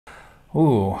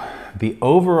Ooh, the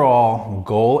overall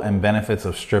goal and benefits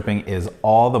of stripping is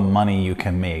all the money you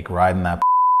can make riding that.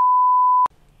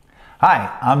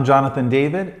 Hi, I'm Jonathan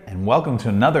David, and welcome to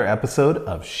another episode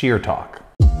of Shear Talk.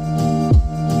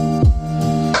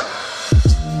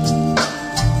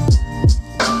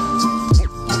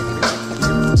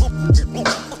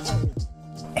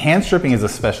 Hand stripping is a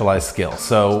specialized skill,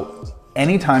 so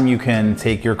anytime you can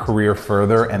take your career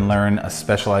further and learn a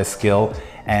specialized skill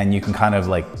and you can kind of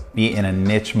like be in a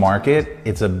niche market,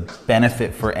 it's a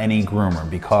benefit for any groomer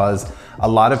because a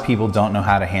lot of people don't know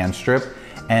how to hand strip.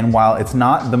 And while it's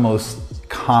not the most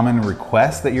common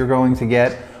request that you're going to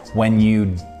get, when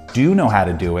you do know how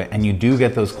to do it and you do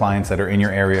get those clients that are in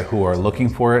your area who are looking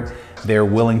for it, they're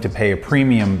willing to pay a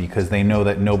premium because they know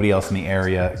that nobody else in the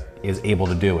area is able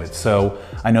to do it. So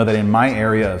I know that in my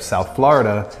area of South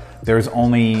Florida, there's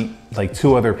only like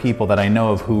 2 other people that I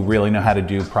know of who really know how to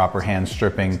do proper hand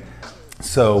stripping.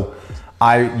 So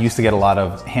I used to get a lot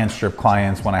of hand strip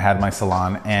clients when I had my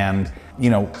salon, and you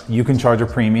know, you can charge a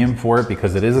premium for it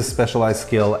because it is a specialized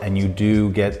skill and you do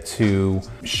get to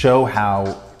show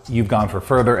how you've gone for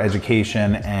further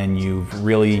education and you've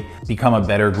really become a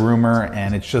better groomer.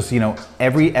 And it's just, you know,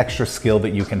 every extra skill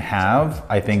that you can have,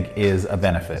 I think is a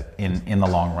benefit in the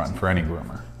long run for any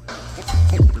groomer.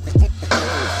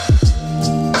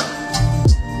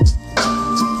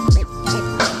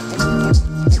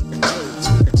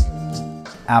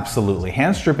 Absolutely.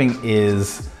 Hand stripping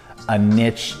is a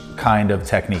niche kind of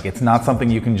technique. It's not something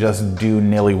you can just do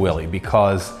nilly-willy,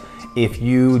 because if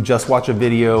you just watch a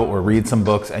video or read some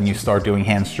books and you start doing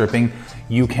hand stripping,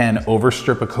 you can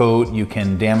overstrip a coat, you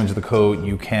can damage the coat,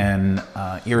 you can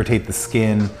irritate the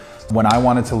skin. When I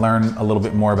wanted to learn a little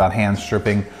bit more about hand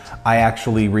stripping, I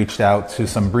actually reached out to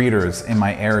some breeders in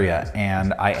my area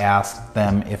and I asked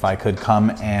them if I could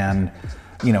come and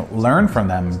learn from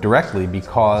them directly,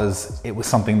 because it was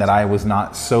something that I was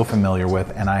not so familiar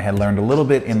with, and I had learned a little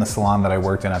bit in the salon that I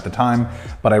worked in at the time,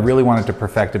 but I really wanted to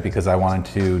perfect it because I wanted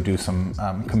to do some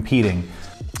competing.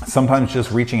 Sometimes just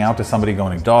reaching out to somebody,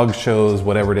 going to dog shows,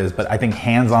 whatever it is, but I think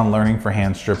hands-on learning for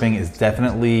hand stripping is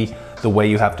definitely the way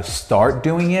you have to start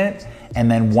doing it. And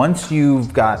then once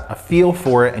you've got a feel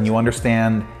for it and you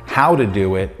understand how to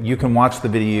do it, you can watch the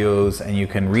videos and you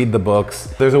can read the books.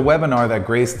 There's a webinar that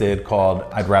Grace did called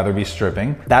I'd Rather Be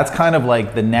Stripping. That's kind of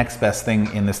like the next best thing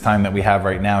in this time that we have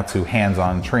right now to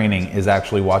hands-on training, is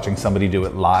actually watching somebody do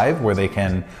it live, where they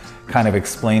can kind of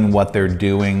explain what they're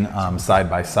doing side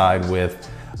by side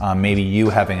with maybe you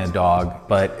having a dog.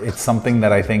 But it's something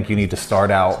that I think you need to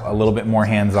start out a little bit more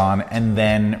hands-on and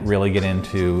then really get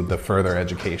into the further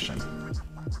education.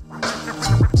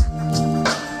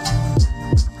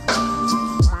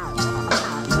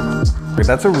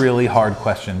 That's a really hard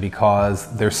question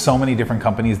because there's so many different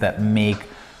companies that make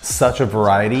such a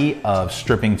variety of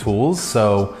stripping tools.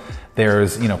 So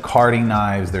there's, carding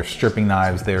knives, there's stripping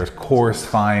knives, there's coarse,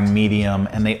 fine, medium,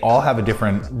 and they all have a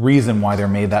different reason why they're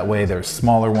made that way. There's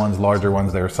smaller ones, larger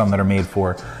ones. There are some that are made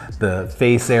for the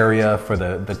face area, for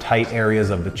the tight areas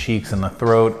of the cheeks and the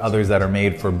throat, others that are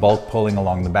made for bulk pulling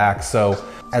along the back. So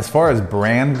as far as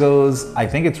brand goes, I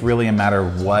think it's really a matter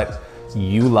of what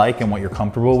you like and what you're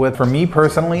comfortable with. For me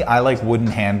personally, I like wooden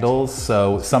handles.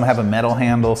 So some have a metal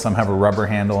handle, some have a rubber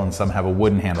handle, and some have a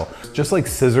wooden handle. Just like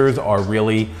scissors are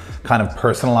really kind of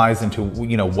personalized into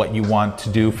what you want to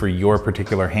do for your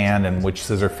particular hand and which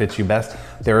scissor fits you best,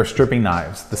 there are stripping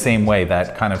knives the same way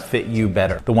that kind of fit you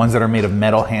better. The ones that are made of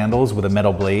metal handles with a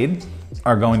metal blade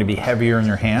are going to be heavier in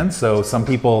your hand. So some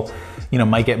people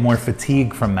might get more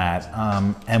fatigue from that.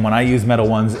 And when I use metal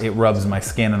ones, it rubs my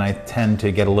skin and I tend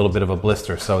to get a little bit of a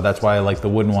blister. So that's why I like the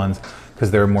wooden ones, because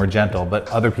they're more gentle. But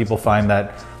other people find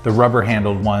that the rubber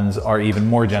handled ones are even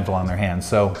more gentle on their hands.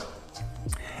 So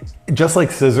just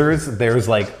like scissors, there's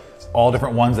like all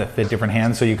different ones that fit different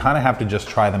hands. So you kind of have to just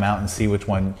try them out and see which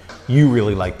one you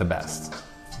really like the best.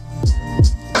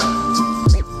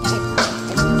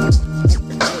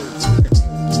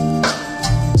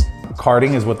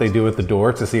 Carding is what they do at the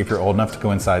door to see if you're old enough to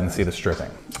go inside and see the stripping.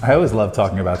 I always love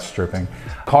talking about stripping.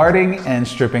 Carding and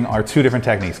stripping are 2 different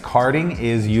techniques. Carding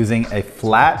is using a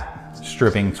flat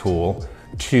stripping tool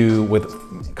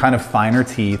with kind of finer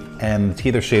teeth, and the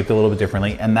teeth are shaped a little bit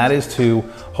differently, and that is to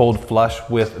hold flush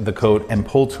with the coat and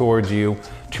pull towards you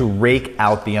to rake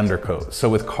out the undercoat. So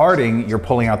with carding, you're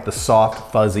pulling out the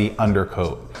soft, fuzzy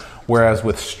undercoat. Whereas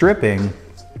with stripping,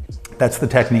 that's the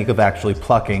technique of actually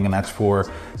plucking, and that's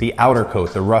for the outer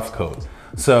coat, the rough coat.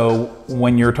 So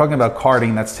when you're talking about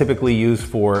carding, that's typically used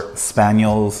for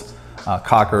spaniels,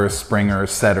 cockers,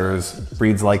 springers, setters,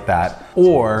 breeds like that.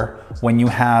 Or when you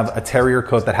have a terrier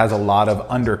coat that has a lot of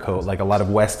undercoat, like a lot of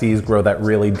Westies grow that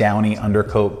really downy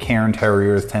undercoat. Cairn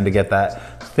Terriers tend to get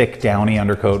that thick downy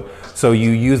undercoat. So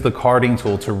you use the carding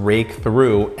tool to rake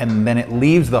through, and then it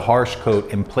leaves the harsh coat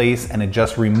in place, and it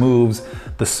just removes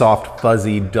the soft,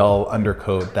 fuzzy, dull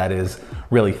undercoat that is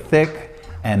really thick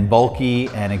and bulky,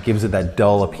 and it gives it that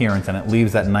dull appearance, and it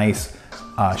leaves that nice,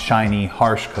 shiny,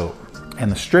 harsh coat.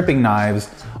 And the stripping knives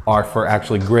are for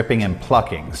actually gripping and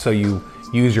plucking. So you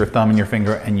use your thumb and your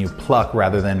finger and you pluck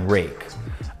rather than rake.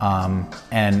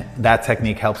 And that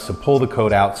technique helps to pull the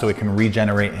coat out so it can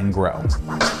regenerate and grow.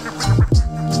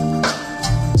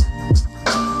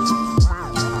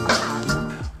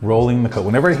 Rolling the coat.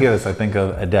 Whenever I hear this, I think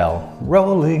of Adele.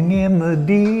 Rolling in the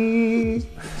deep.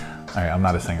 All right, I'm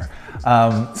not a singer.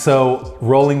 So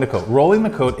rolling the coat. Rolling the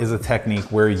coat is a technique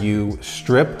where you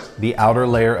strip the outer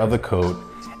layer of the coat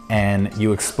and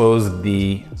you expose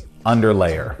the under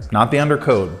layer, not the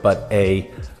undercoat, but a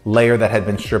layer that had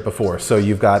been stripped before. So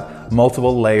you've got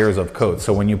multiple layers of coat.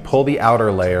 So when you pull the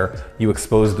outer layer, you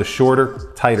expose the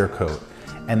shorter, tighter coat.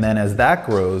 And then as that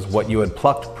grows, what you had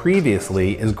plucked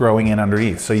previously is growing in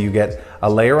underneath. So you get a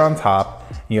layer on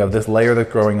top, you have this layer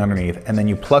that's growing underneath, and then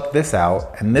you pluck this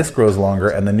out, and this grows longer,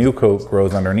 and the new coat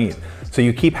grows underneath. So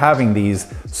you keep having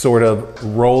these sort of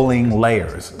rolling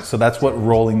layers. So that's what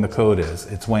rolling the coat is.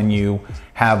 It's when you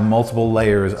have multiple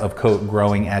layers of coat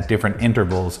growing at different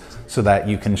intervals so that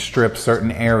you can strip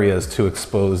certain areas to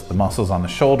expose the muscles on the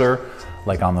shoulder,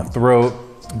 like on the throat.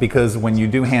 Because when you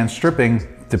do hand stripping,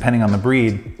 depending on the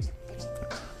breed,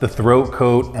 the throat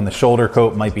coat and the shoulder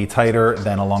coat might be tighter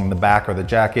than along the back or the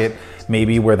jacket.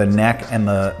 Maybe where the neck and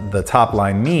the top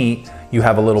line meet, you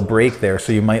have a little break there,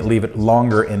 so you might leave it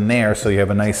longer in there so you have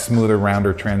a nice smoother,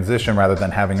 rounder transition rather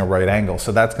than having a right angle.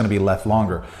 So that's gonna be left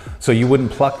longer. So you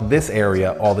wouldn't pluck this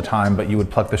area all the time, but you would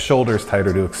pluck the shoulders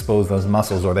tighter to expose those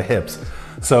muscles, or the hips.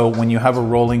 So when you have a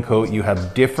rolling coat, you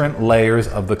have different layers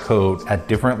of the coat at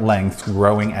different lengths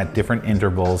growing at different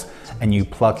intervals, and you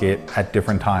pluck it at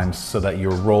different times so that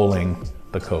you're rolling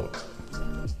the coat.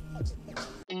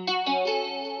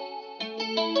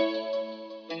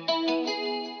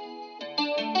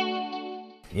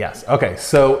 Yes, okay,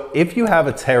 so if you have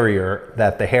a terrier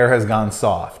that the hair has gone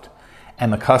soft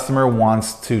and the customer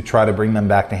wants to try to bring them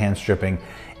back to hand stripping,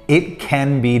 it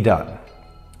can be done,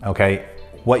 okay?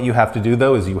 What you have to do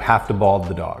though is you have to bald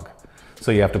the dog.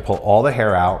 So you have to pull all the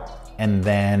hair out, and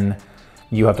then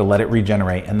you have to let it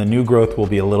regenerate, and the new growth will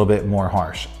be a little bit more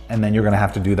harsh. And then you're gonna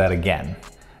have to do that again.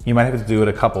 You might have to do it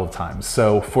a couple of times.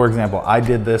 So for example, I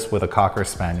did this with a Cocker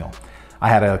Spaniel. I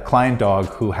had a client dog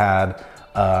who had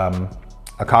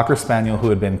a Cocker Spaniel who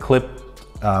had been clipped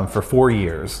for 4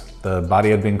 years. The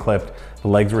body had been clipped, the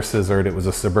legs were scissored, it was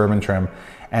a suburban trim,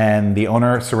 and the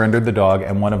owner surrendered the dog,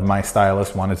 and one of my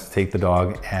stylists wanted to take the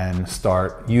dog and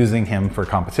start using him for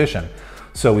competition.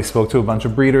 So we spoke to a bunch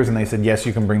of breeders and they said, yes,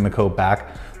 you can bring the coat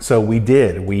back. So we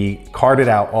did. We carded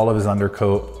out all of his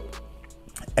undercoat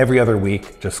every other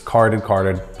week, just carded,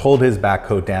 pulled his back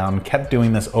coat down, kept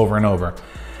doing this over and over.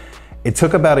 It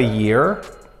took about a year,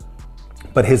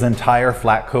 but his entire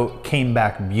flat coat came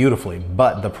back beautifully.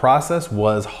 But the process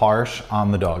was harsh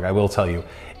on the dog, I will tell you.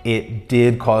 It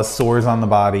did cause sores on the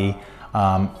body.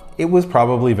 It was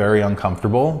probably very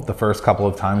uncomfortable the first couple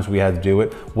of times we had to do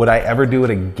it. Would I ever do it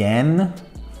again?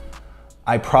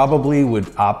 I probably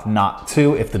would opt not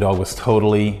to. If the dog was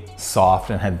totally soft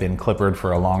and had been clippered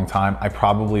for a long time, I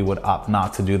probably would opt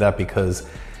not to do that because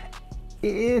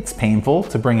it's painful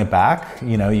to bring it back.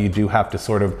 You know, you do have to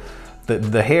sort of,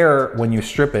 the hair, when you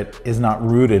strip it, is not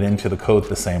rooted into the coat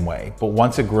the same way. But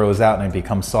once it grows out and it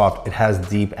becomes soft, it has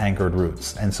deep anchored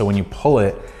roots. And so when you pull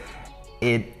it,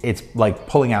 it's like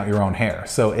pulling out your own hair.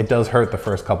 So it does hurt the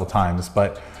first couple times,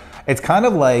 but it's kind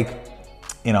of like,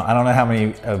 you know, I don't know how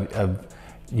many of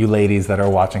you ladies that are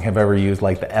watching have ever used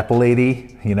like the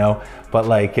Epilady, you know, but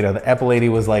like, you know, the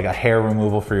Epilady was like a hair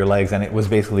removal for your legs, and it was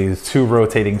basically these 2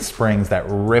 rotating springs that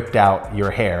ripped out your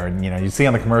hair. And, you know, you see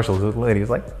on the commercials, the lady's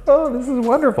like, oh, this is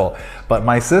wonderful. But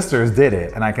my sisters did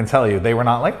it, and I can tell you, they were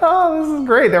not like, oh, this is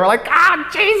great. They were like, ah,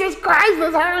 Jesus Christ,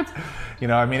 this hurts. You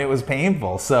know, I mean, it was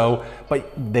painful. So, but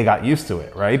they got used to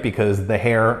it, right? Because the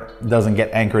hair doesn't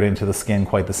get anchored into the skin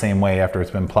quite the same way after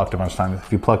it's been plucked a bunch of times.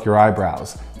 If you pluck your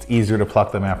eyebrows, it's easier to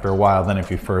pluck them after a while than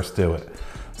if you first do it.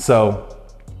 So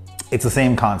it's the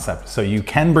same concept. So you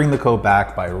can bring the coat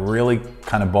back by really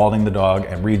kind of balding the dog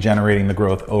and regenerating the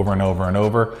growth over and over and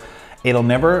over. It'll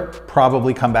never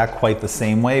probably come back quite the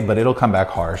same way, but it'll come back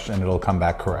harsh and it'll come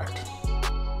back correct.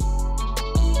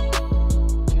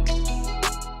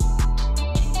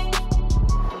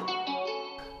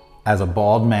 As a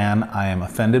bald man, I am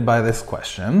offended by this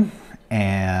question,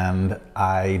 and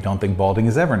I don't think balding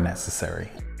is ever necessary.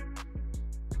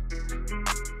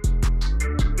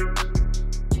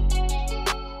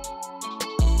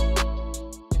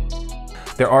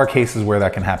 There are cases where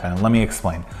that can happen, and let me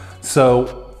explain.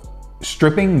 So,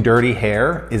 stripping dirty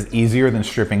hair is easier than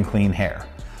stripping clean hair.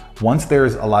 Once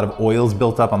there's a lot of oils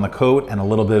built up on the coat and a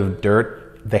little bit of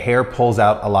dirt, the hair pulls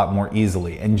out a lot more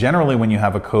easily. And generally when you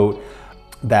have a coat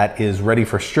that is ready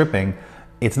for stripping,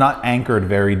 it's not anchored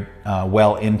very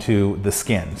well into the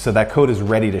skin. So that coat is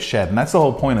ready to shed. And that's the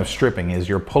whole point of stripping, is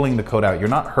you're pulling the coat out. You're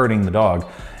not hurting the dog.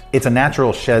 It's a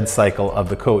natural shed cycle of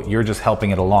the coat. You're just helping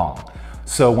it along.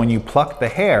 So when you pluck the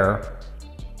hair,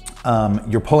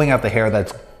 you're pulling out the hair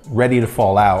that's ready to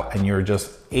fall out, and you're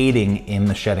just aiding in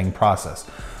the shedding process.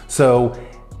 So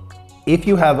if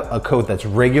you have a coat that's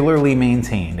regularly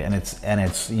maintained and it's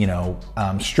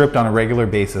stripped on a regular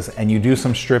basis, and you do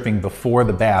some stripping before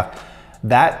the bath,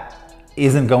 that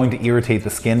isn't going to irritate the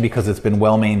skin because it's been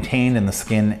well maintained and the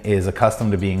skin is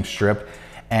accustomed to being stripped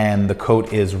and the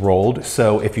coat is rolled.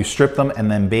 So if you strip them and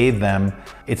then bathe them,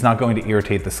 it's not going to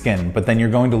irritate the skin, but then you're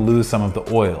going to lose some of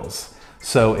the oils.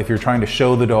 So if you're trying to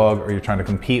show the dog or you're trying to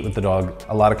compete with the dog,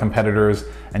 a lot of competitors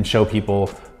and show people,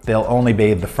 they'll only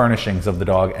bathe the furnishings of the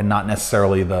dog and not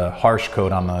necessarily the harsh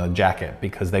coat on the jacket,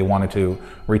 because they wanted to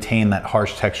retain that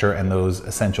harsh texture and those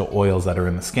essential oils that are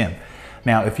in the skin.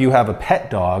 Now, if you have a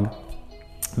pet dog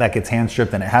that gets hand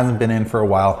stripped and it hasn't been in for a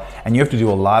while, and you have to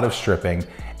do a lot of stripping,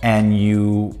 and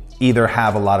you either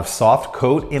have a lot of soft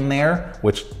coat in there,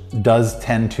 which does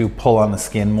tend to pull on the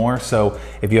skin more. So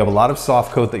if you have a lot of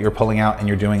soft coat that you're pulling out and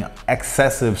you're doing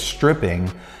excessive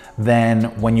stripping, then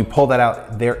when you pull that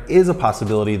out, there is a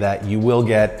possibility that you will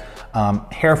get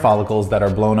hair follicles that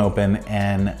are blown open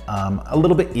and a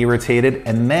little bit irritated.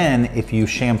 And then if you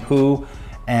shampoo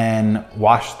and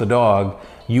wash the dog,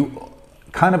 you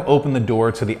kind of open the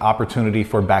door to the opportunity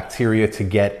for bacteria to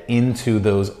get into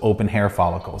those open hair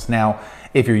follicles. Now,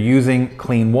 if you're using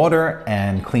clean water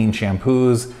and clean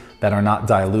shampoos that are not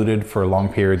diluted for long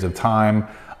periods of time,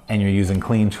 and you're using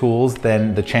clean tools,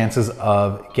 then the chances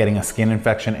of getting a skin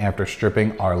infection after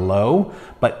stripping are low.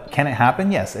 But can it happen?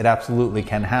 Yes, it absolutely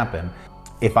can happen.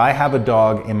 If I have a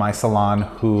dog in my salon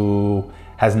who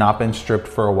has not been stripped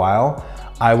for a while,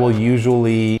 I will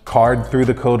usually card through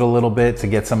the coat a little bit to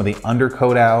get some of the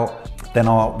undercoat out. Then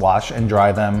I'll wash and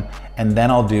dry them, and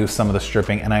then I'll do some of the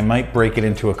stripping, and I might break it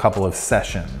into a couple of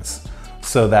sessions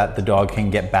so that the dog can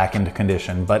get back into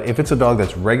condition. But if it's a dog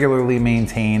that's regularly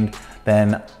maintained,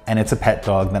 then, and it's a pet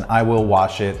dog, then I will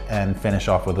wash it and finish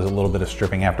off with a little bit of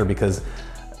stripping after, because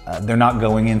they're not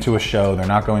going into a show, they're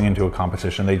not going into a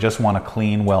competition, they just want a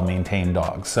clean, well-maintained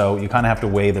dog. So you kind of have to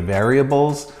weigh the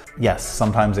variables. Yes,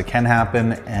 sometimes it can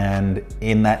happen, and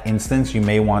in that instance, you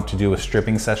may want to do a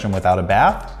stripping session without a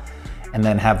bath, and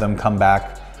then have them come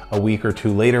back a week or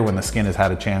two later when the skin has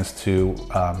had a chance to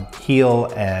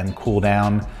heal and cool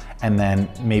down, and then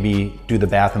maybe do the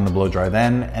bath and the blow dry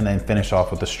then, and then finish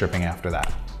off with the stripping after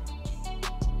that.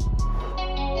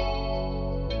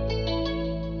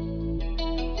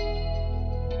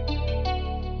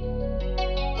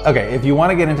 Okay, if you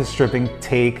want to get into stripping,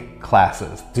 take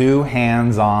classes. Do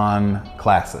hands-on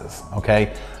classes,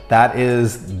 okay? That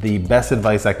is the best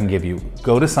advice I can give you.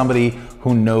 Go to somebody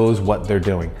who knows what they're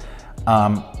doing.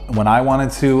 When I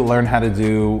wanted to learn how to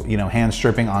do, hand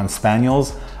stripping on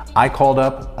spaniels, I called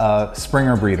up a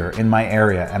Springer breeder in my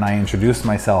area and I introduced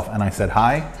myself and I said,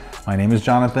 "Hi, my name is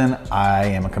Jonathan. I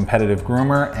am a competitive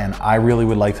groomer and I really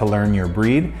would like to learn your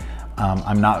breed.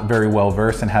 I'm not very well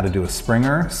versed in how to do a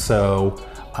Springer, so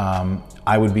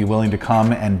I would be willing to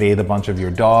come and bathe a bunch of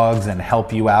your dogs and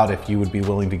help you out if you would be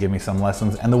willing to give me some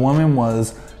lessons." And the woman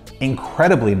was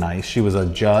incredibly nice. She was a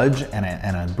judge and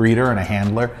a breeder and a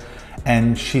handler.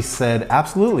 And she said,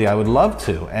 "Absolutely, I would love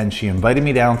to." And she invited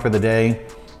me down for the day.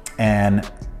 And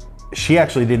she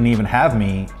actually didn't even have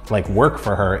me work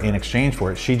for her in exchange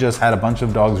for it. She just had a bunch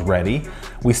of dogs ready.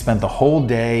 We spent the whole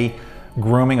day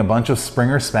grooming a bunch of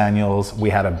Springer Spaniels. We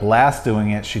had a blast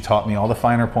doing it. She taught me all the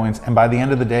finer points. And by the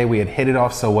end of the day, we had hit it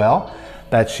off so well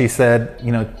that she said,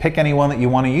 pick any one that you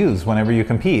want to use whenever you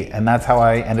compete. And that's how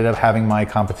I ended up having my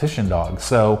competition dog.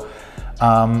 So,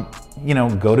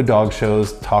 go to dog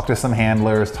shows, talk to some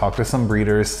handlers, talk to some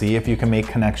breeders, see if you can make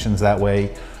connections that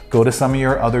way. Go to some of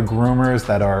your other groomers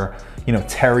that are,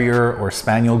 terrier or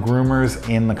spaniel groomers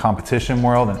in the competition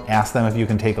world and ask them if you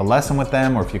can take a lesson with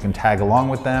them or if you can tag along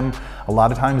with them. A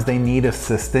lot of times they need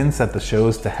assistance at the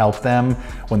shows to help them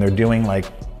when they're doing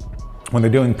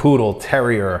poodle,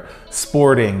 terrier,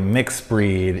 sporting, mixed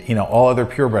breed, all other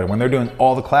purebred. When they're doing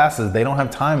all the classes, they don't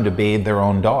have time to bathe their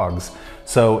own dogs.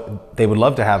 So they would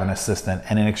love to have an assistant,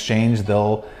 and in exchange,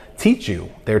 they'll teach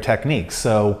you their techniques.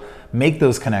 So make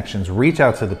those connections, reach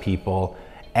out to the people,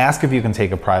 ask if you can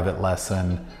take a private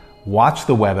lesson, watch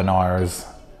the webinars,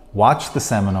 watch the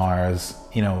seminars,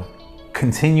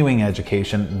 continuing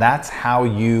education. That's how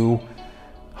you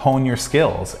hone your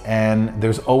skills. And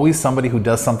there's always somebody who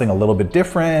does something a little bit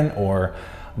different, or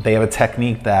they have a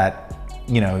technique that,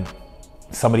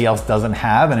 somebody else doesn't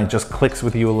have, and it just clicks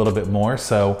with you a little bit more.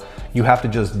 So you have to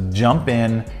just jump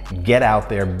in, get out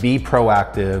there, be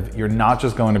proactive. You're not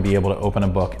just going to be able to open a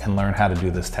book and learn how to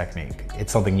do this technique.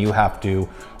 It's something you have to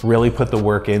really put the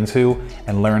work into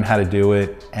and learn how to do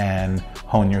it and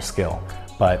hone your skill.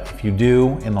 But if you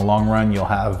do, in the long run, you'll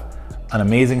have an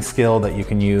amazing skill that you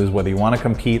can use whether you want to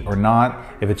compete or not.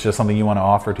 If it's just something you want to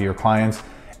offer to your clients,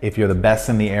 if you're the best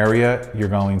in the area, you're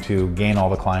going to gain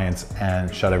all the clients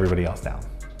and shut everybody else down.